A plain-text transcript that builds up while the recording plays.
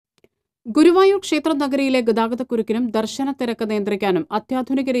ഗുരുവായൂർ ക്ഷേത്ര നഗരിയിലെ ഗതാഗതക്കുരുക്കിനും ദർശന തിരക്ക് നിയന്ത്രിക്കാനും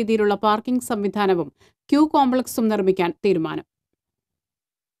അത്യാധുനിക രീതിയിലുള്ള പാർക്കിംഗ് സംവിധാനവും ക്യൂ കോംപ്ലക്സും നിർമ്മിക്കാൻ തീരുമാനം.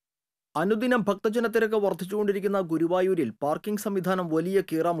 അനുദിനം ഭക്തജനത്തിരക്ക് വർദ്ധിച്ചുകൊണ്ടിരിക്കുന്ന ഗുരുവായൂരിൽ പാർക്കിംഗ് സംവിധാനം വലിയ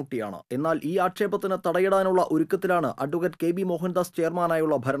കീറാമുട്ടിയാണ്. എന്നാൽ ഈ ആക്ഷേപത്തിന് തടയിടാനുള്ള ഒരുക്കത്തിലാണ് അഡ്വക്കേറ്റ് കെ.ബി. മോഹൻദാസ്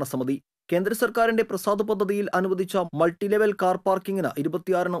ചെയർമാനായുള്ള ഭരണസമിതി. കേന്ദ്ര സർക്കാരിന്റെ പ്രസാദ് പദ്ധതിയിൽ അനുവദിച്ച മൾട്ടി ലെവൽ കാർ പാർക്കിംഗിന്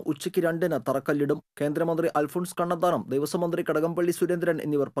 26-ന് ഉച്ചയ്ക്ക് 2-ന് തറക്കല്ലിടും. കേന്ദ്രമന്ത്രി അൽഫോൺസ് കണ്ണന്താനം, ദേവസ്വം മന്ത്രി കടകംപള്ളി സുരേന്ദ്രൻ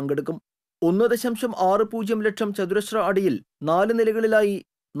എന്നിവർ പങ്കെടുക്കും. 1.60 ലക്ഷം ചതുരശ്ര അടിയിൽ 4 നിലകളിലായി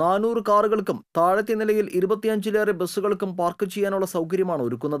 400 കാറുകൾക്കും താഴത്തെ നിലയിൽ 25-ലേറെ ബസ്സുകൾക്കും പാർക്ക് ചെയ്യാനുള്ള സൗകര്യമാണ്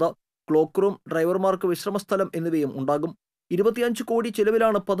ഒരുക്കുന്നത്. ക്ലോക്ക് റൂം, ഡ്രൈവർമാർക്ക് വിശ്രമസ്ഥലം എന്നിവയും ഉണ്ടാകും. 25 കോടി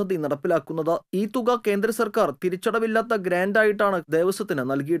ചെലവിലാണ് പദ്ധതി നടപ്പിലാക്കുന്നത്. ഈ തുക കേന്ദ്ര സർക്കാർ തിരിച്ചടവില്ലാത്ത ഗ്രാന്റായിട്ടാണ് ദേവസ്വത്തിന്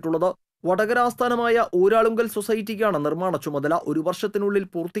നൽകിയിട്ടുള്ളത്. വടകര ആസ്ഥാനമായ ഊരാളുങ്കൽ സൊസൈറ്റിക്കാണ് നിർമ്മാണ ചുമതല. 1 വർഷത്തിനുള്ളിൽ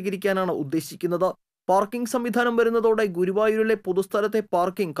പൂർത്തീകരിക്കാനാണ് ഉദ്ദേശിക്കുന്നത്. പാർക്കിംഗ് സംവിധാനം വരുന്നതോടെ ഗുരുവായൂരിലെ പൊതുസ്ഥലത്തെ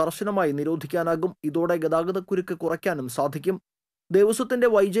പാർക്കിംഗ് കർശനമായി നിരോധിക്കാനാകും. ഇതോടെ ഗതാഗതക്കുരുക്ക് കുറയ്ക്കാനും സാധിക്കും. ദേവസ്വത്തിന്റെ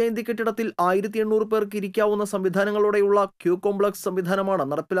വൈജയന്തി കെട്ടിടത്തിൽ 1800 പേർക്ക് ഇരിക്കാവുന്ന സംവിധാനങ്ങളോടെയുള്ള ക്യൂ കോംപ്ലക്സ് സംവിധാനമാണ്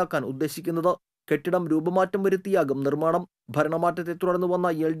നടപ്പിലാക്കാൻ ഉദ്ദേശിക്കുന്നത്. കെട്ടിടം രൂപമാറ്റം വരുത്തിയാകും നിർമ്മാണം. ഭരണമാറ്റത്തെ തുടർന്ന് വന്ന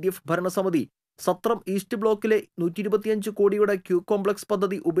LDF ഭരണസമിതി സത്രം ഈസ്റ്റ് ബ്ലോക്കിലെ 125 കോടിയുടെ ക്യൂ കോംപ്ലക്സ്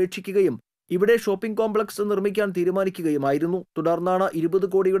പദ്ധതി ഉപേക്ഷിക്കുകയും ഇവിടെ ഷോപ്പിംഗ് കോംപ്ലക്സ് നിർമ്മിക്കാൻ തീരുമാനിക്കുകയുമായിരുന്നു. തുടർന്നാണ് 20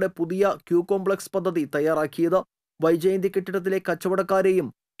 കോടിയുടെ പുതിയ ക്യൂ കോംപ്ലക്സ് പദ്ധതി തയ്യാറാക്കിയത്. വൈജയന്തി കെട്ടിടത്തിലെ കച്ചവടക്കാരെയും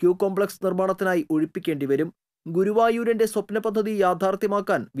ക്യൂ കോംപ്ലക്സ് നിർമ്മാണത്തിനായി ഒഴിപ്പിക്കേണ്ടി വരും. ഗുരുവായൂരിന്റെ സ്വപ്ന പദ്ധതി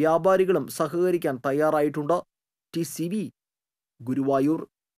യാഥാർത്ഥ്യമാക്കാൻ വ്യാപാരികളും സഹകരിക്കാൻ തയ്യാറായിട്ടുണ്ട്. TCV ഗുരുവായൂർ.